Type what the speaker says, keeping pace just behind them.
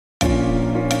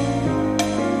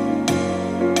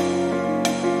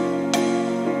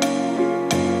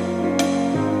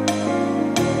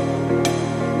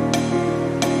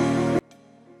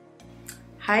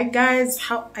Hi guys,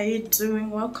 how are you doing?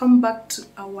 Welcome back to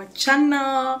our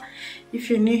channel. If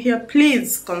you're new here,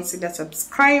 please consider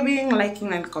subscribing,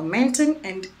 liking and commenting.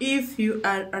 And if you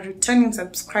are a returning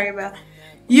subscriber,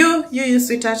 you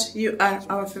sweetheart, you are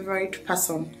our favorite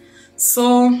person.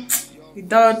 So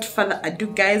without further ado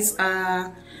guys,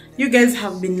 you guys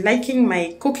have been liking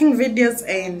my cooking videos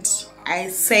and I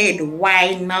said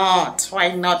why not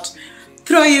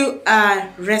throw you a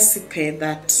recipe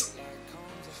that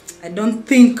I don't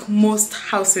think most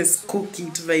houses cook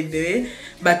it, by the way,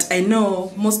 but I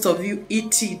know most of you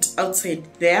eat it outside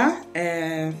there.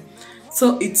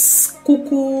 So it's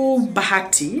KUKU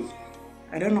Bahati,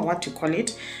 I don't know what you call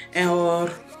it,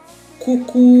 or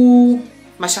KUKU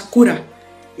MASHAKURA,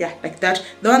 yeah, like that.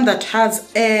 The one that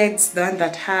has eggs, the one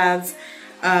that has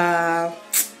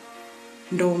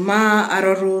ndoma,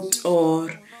 arrowroot,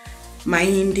 or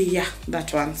mahindi, yeah,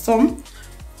 that one. So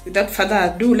without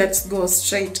further ado, let's go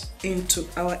straight into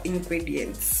our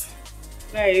ingredients.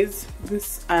 Guys,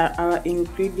 these are our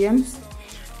ingredients.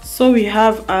 So we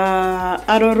have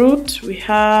arrowroot, we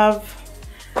have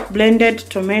blended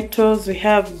tomatoes, we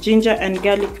have ginger and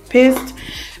garlic paste,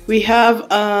 we have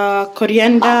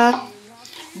coriander,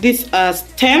 these are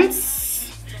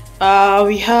stems,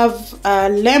 we have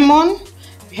lemon,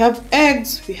 we have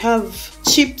eggs, we have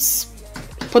chips,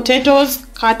 potatoes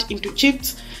cut into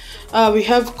chips, we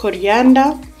have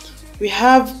coriander, we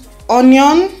have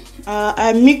onion.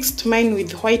 I mixed mine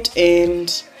with white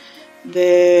and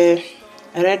the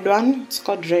red one. It's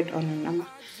called red onion.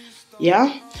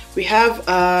 Yeah. We have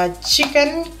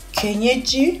chicken,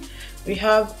 kienyeji. We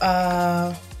have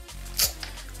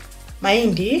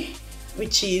mahindi,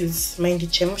 which is mahindi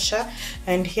chemusha.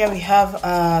 And here we have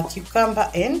cucumber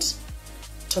and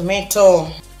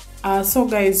tomato. So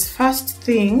guys, first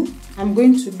thing I'm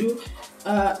going to do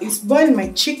is boil my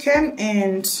chicken,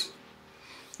 and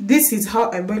this is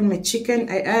how I boil my chicken.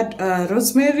 I add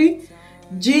rosemary,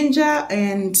 ginger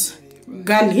and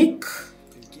garlic,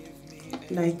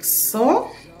 like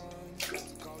so.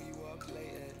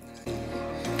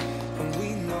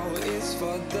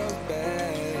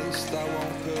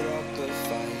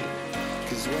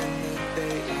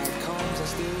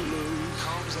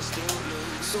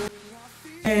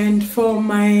 And for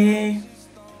my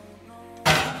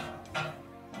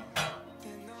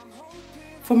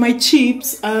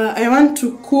chips, I want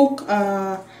to cook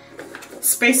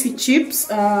spicy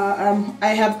chips.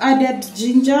 I have added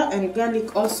ginger and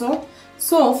garlic also.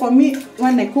 So for me,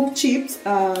 when I cook chips,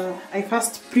 I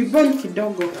first pre-boil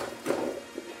kidogo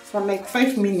for like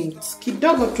 5 minutes,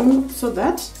 kidogo too, so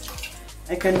that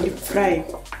I can deep fry.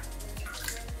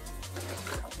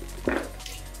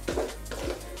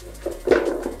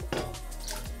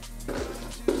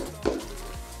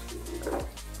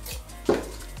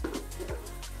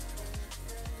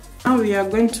 Now we are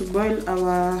going to boil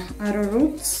our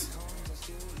arrowroots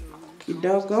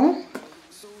kidogo.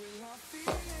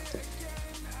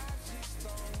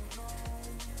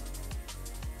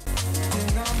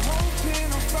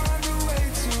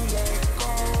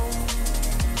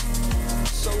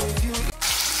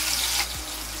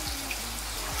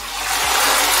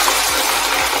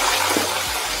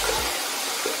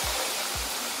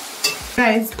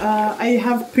 Guys, I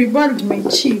have pre-boiled my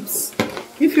chips.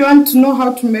 If you want to know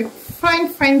how to make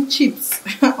fine chips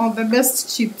or the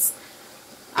best chips,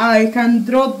 I can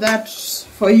draw that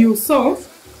for you. So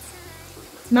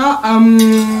now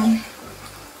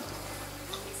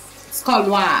it's called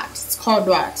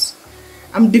what?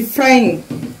 I'm deep frying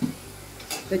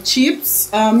the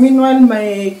chips. Meanwhile,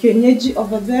 my kienyeji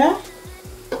over there,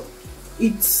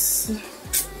 it's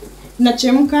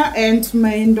nachemka, and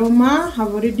my ndoma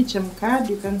have already chemka,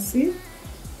 you can see.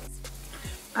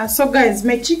 So guys,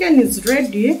 my chicken is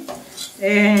ready,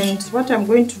 and what I'm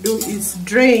going to do is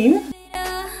drain.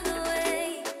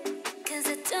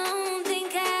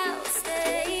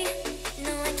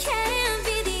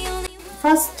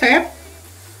 First step,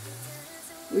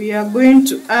 we are going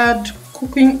to add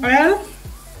cooking oil,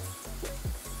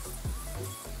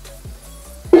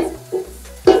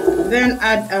 then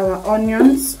add our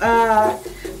onions.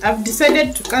 I've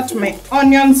decided to cut my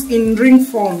onions in ring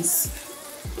forms.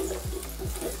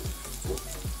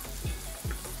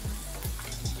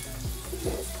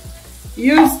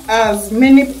 Use as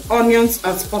many onions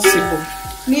as possible.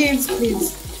 Please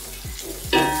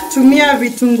tumia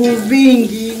vitunguu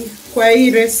vingi kwa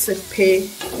hii recipe.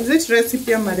 Is it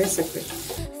recipe ama recipe?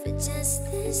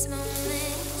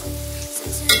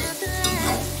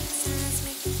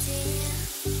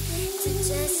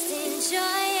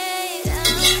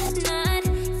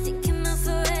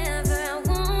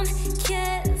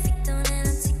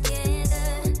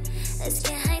 Let's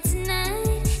get high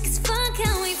tonight.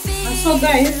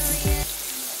 guys,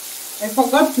 I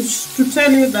forgot to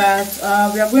tell you that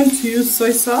we are going to use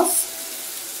soy sauce.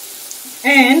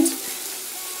 And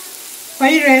for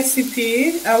your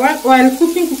recipe, while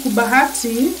cooking kuku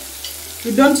bahati,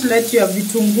 you don't let your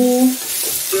vitungu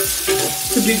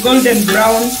to be golden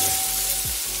brown.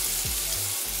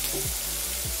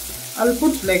 I'll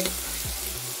put like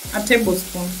a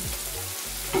tablespoon.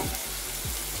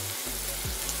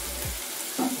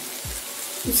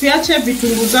 Usiache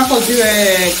vitungu zako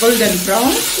ziwe golden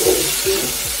brown.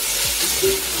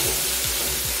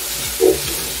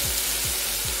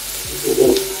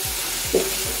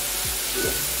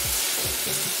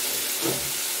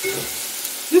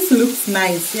 This looks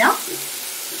nice, yeah?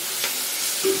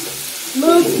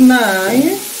 Looks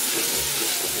nice.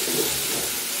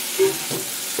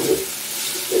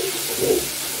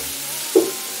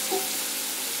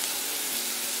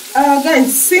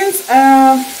 Guys, since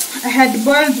I had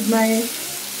boiled my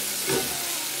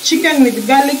chicken with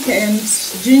garlic and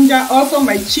ginger, also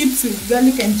my chips with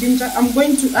garlic and ginger, I'm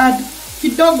going to add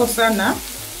kidogo sana.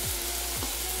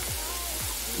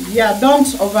 Yeah, don't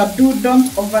overdo.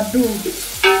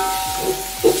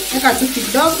 Eka tu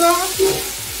kidogo.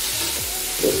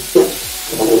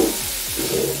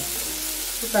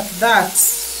 Look at that.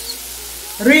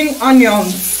 Ring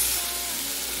onions.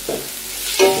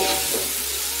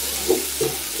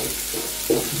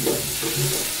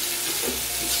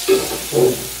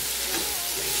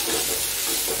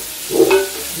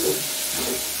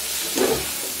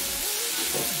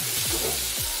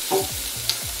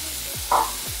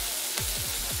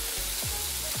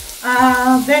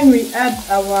 Then we add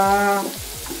our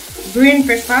green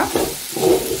pepper.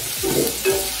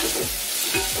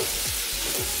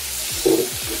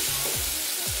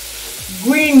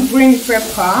 Green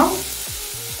pepper.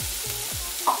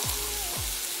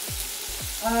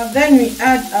 Then we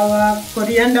add our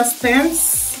coriander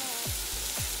stems.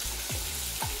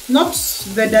 Not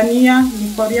the dania,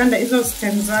 the coriander, hizo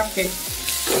stems zake.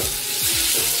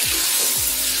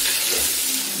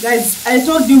 Guys, I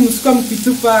told you msikuwa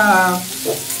mkitupa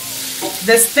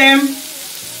the stem.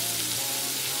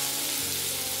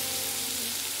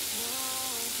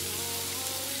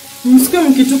 Msikuwa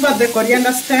mkitupa the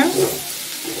coriander stem.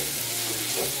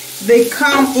 They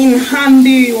come in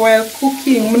handy while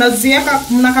cooking. Mnazieka,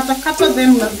 mnakatakata,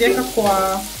 then mnazieka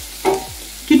kwa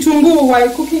kitunguu while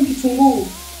cooking kitunguu.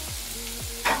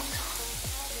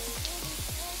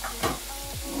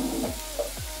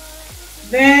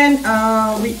 Then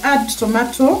we add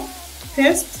tomato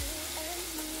paste.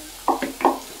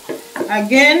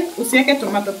 Again, usiweke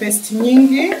tomato paste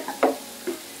nyingi,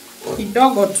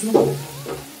 kidogo tu.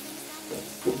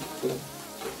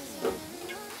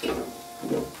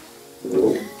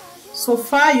 So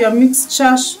far your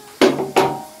mixture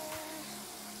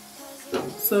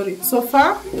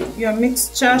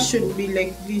should be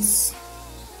like this.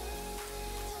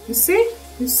 You see?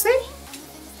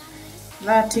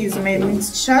 That is my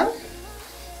mixture.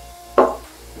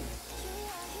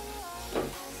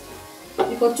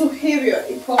 Iko tu hivyo,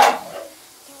 iko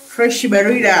fresh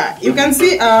barida. You can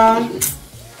see I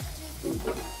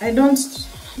don't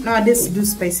nowadays do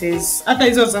spices. Hata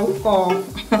hizo za huko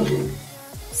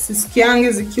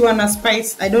sisikiange zikiwa na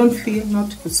spice. I don't feel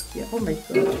not kusikia. Oh my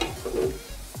god.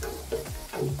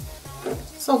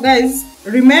 So guys,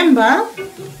 remember,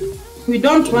 we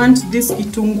don't want this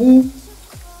kitunguu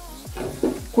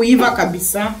kuiva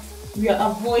kabisa. We are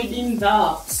avoiding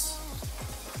that.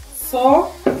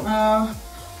 So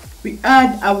we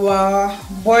add our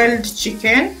boiled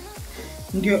chicken.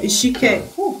 Ndio ishike.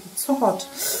 Oh, it's so hot.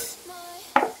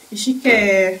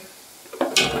 Ishike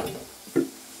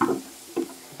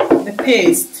the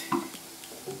paste.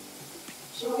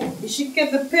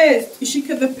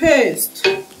 Ishike the paste.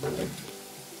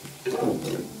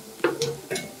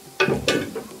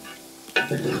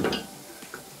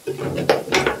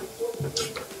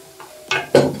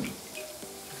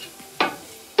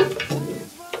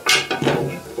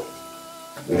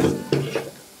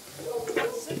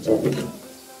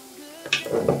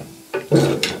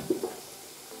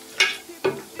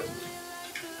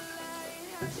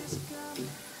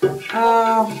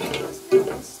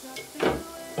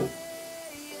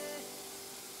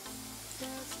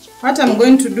 What I'm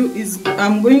going to do is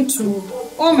I'm going to,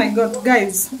 oh my god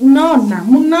guys, munaona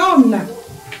munaona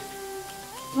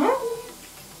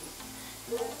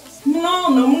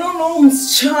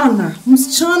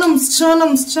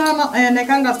msichana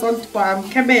anekanga salt kwa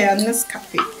mkebe ya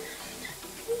Nescafe.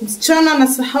 Msichana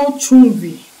anasahau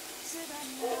chumvi.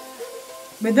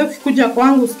 Bado ukikuja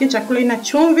kwangu usikie chakula ina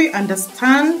chumvi,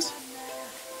 understand?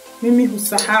 Mimi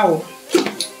husahau.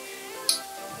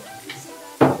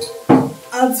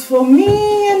 As for me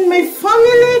and my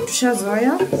family,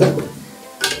 tushazoea.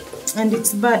 And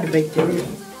it's bad, by the way.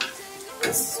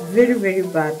 It's very, very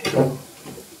bad.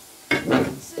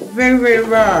 Very, very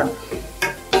bad.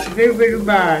 Very, very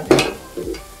bad.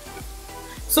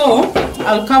 So,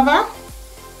 I'll cover.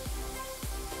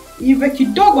 Iwe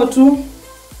kidogo tu.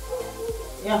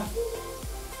 Yeah.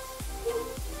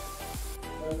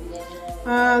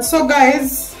 So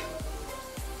guys,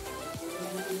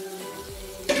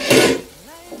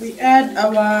 we add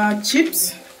our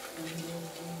chips.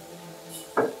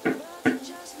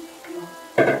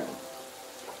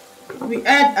 We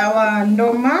add our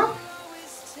ndoma.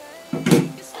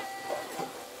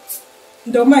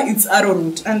 Ndoma is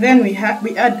arrowroot, and then we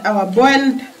add our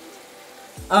boiled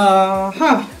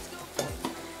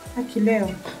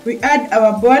we add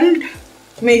our boiled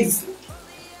maize,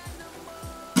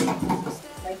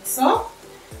 like so.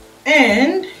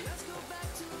 And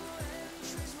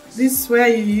this is where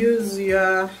you use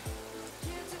your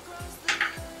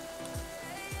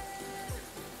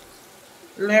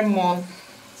lemon.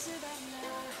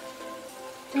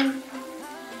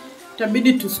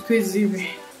 Itabidi tu squeeze hivi.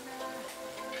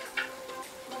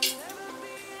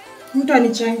 Mtu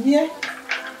anichangie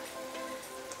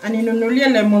aninunulie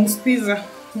lemon squeezer.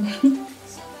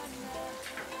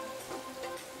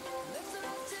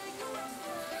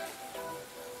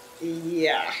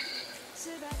 Yeah.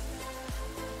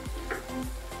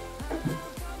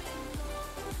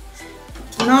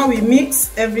 Now we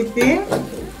mix everything.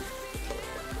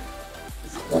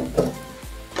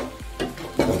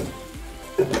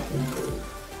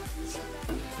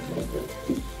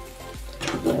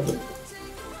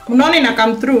 Munaona ina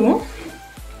come through.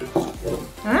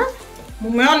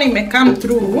 Mumeona ime come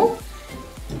through.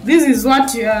 This is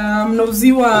what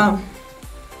mnauziwa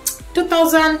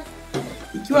 2000,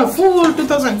 ikiwa full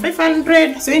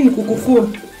 2500. So ni kuku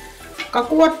full.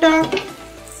 Kakuota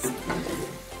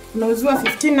mnauziwa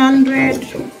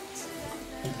 1500.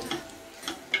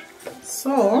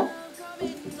 So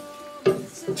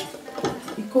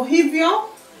iko hivyo.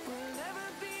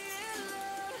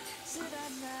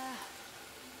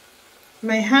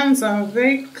 My hands are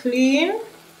very clean.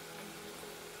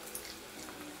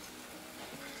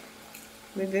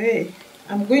 By the way,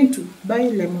 I'm going to buy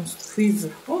lemon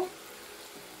squeezer. Oh,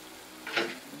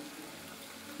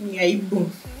 nyaibu.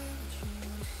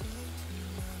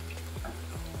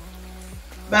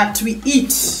 But we eat.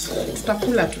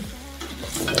 Tutakula tu.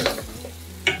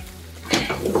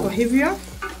 Kwa hivyo.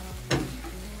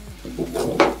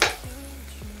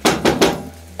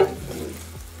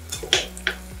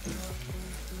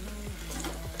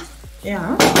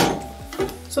 Yeah.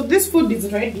 So this food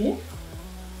is ready.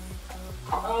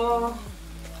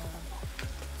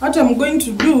 What I'm going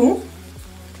to do,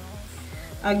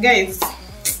 guys,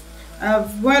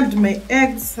 I've boiled my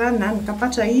eggs sana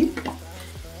nikapata hii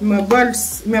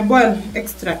boil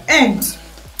extra, and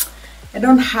I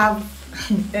don't have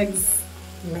eggs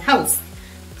in my house.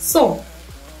 So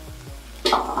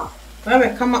wewe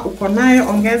kama uko nayo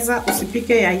ongeza,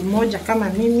 usipike yai moja kama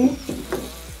mimi.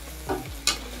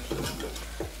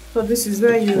 So this is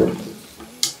where you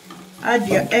add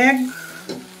your egg.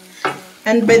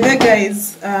 And by the way,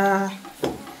 guys, I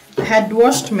had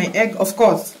washed my egg, of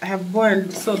course. I have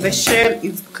boiled, so the shell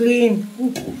is clean.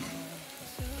 Ooh.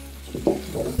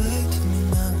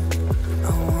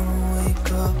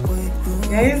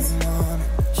 Guys,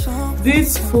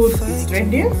 this food is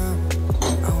ready.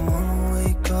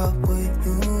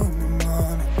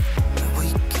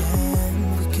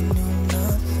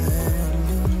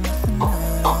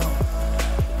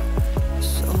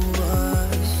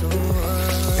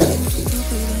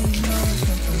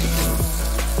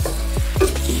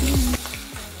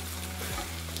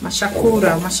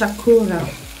 Mashakura, mashakura.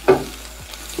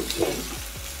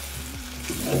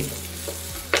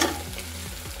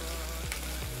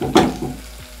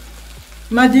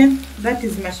 Imagine, that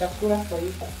is mashakura for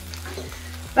you.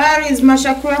 That is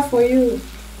mashakura for you.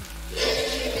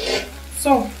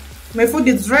 So, my food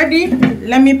is ready.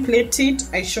 Let me plate it.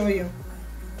 I show you.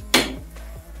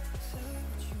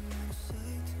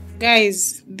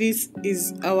 Guys, this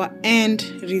is our end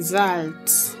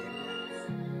result.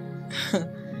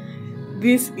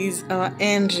 This is our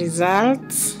end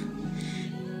result.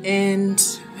 And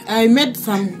I made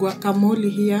some guacamole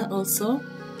here also.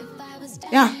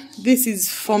 Yeah, this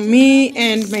is for me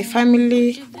and my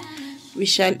family. We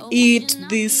shall eat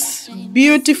this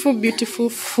beautiful, beautiful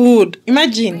food.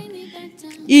 Imagine.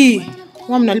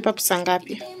 Huwa mnalipa pesa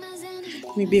ngapi?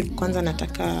 Maybe kwanza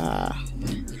nataka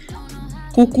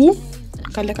kuku.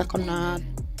 Kale kakona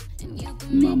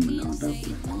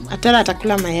Atara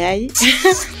atakula mayai.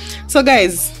 So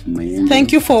guys,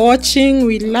 thank you for watching.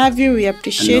 We love you. We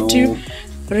appreciate you.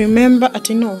 Remember,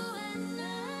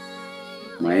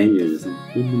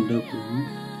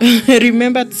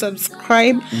 remember to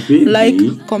subscribe,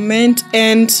 like, comment,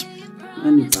 and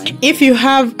if you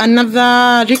have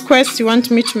another request you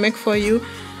want me to make for you,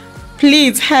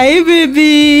 please. Hi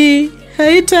baby,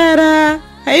 hi Tara,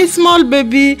 hi small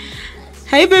baby,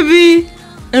 hi baby,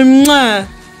 mwah.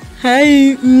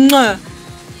 Hi, mwah.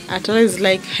 Atara is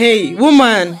like, hey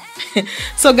woman.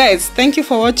 So guys, thank you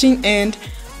for watching, and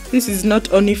this is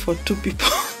not only for 2 people.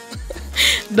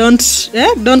 Don't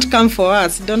come for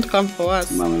us. Don't come for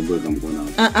us.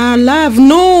 Love,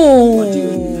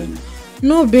 no.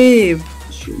 No, babe.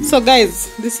 So guys,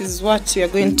 this is what we are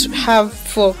going to have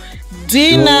for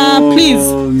dinner. Please.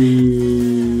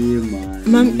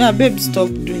 Babe, stop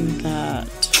doing that.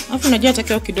 Afu najua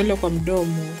takiwa kidole kwa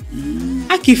mdomo.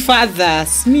 Aki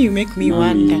fathers, you make me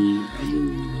wonder.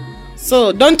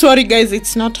 So don't worry guys,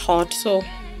 it's not hot, so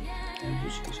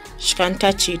she can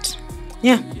touch it.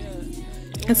 Yeah.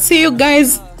 And see you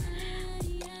guys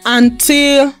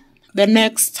until the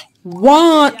next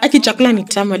one. Aki chakula ni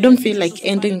tamu. I don't feel like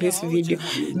ending this video.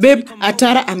 Babe,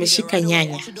 Atara ameshika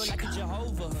nyanya.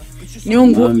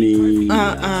 Nyongo.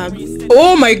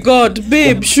 Oh my god,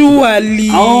 babe, surely.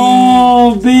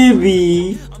 Oh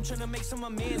baby.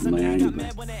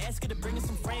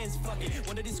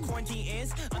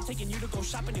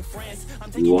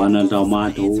 You want a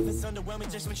tomato?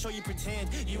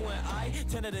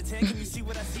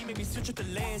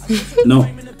 No,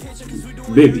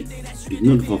 baby, it's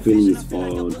not for feeling, it's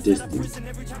for testing.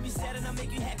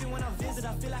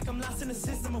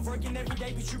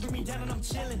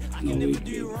 No,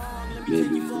 wait,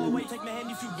 baby.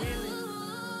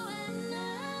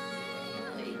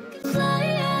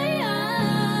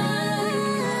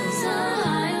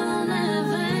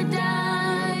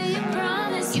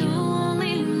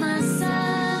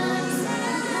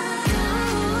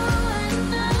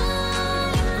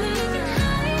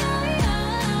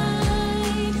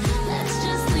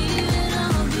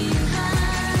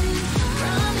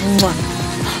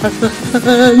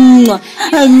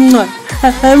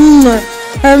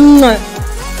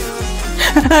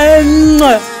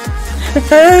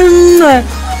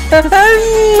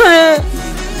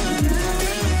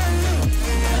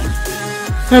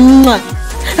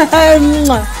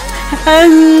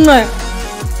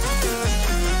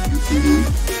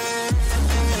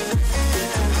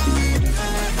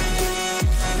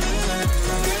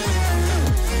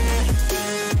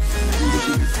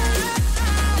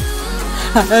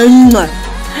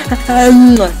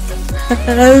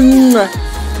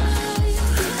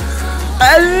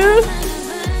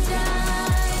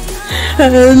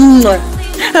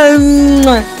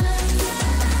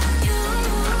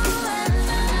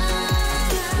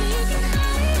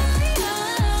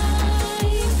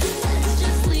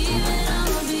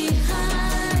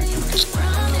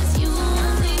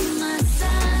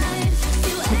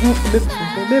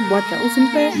 Babe, wacha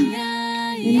usimpe.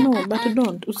 No, but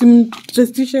don't.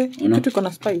 Usimtrestishe kitu iko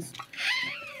na spice.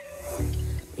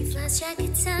 We've lost track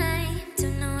of time,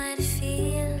 don't know how to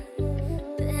feel.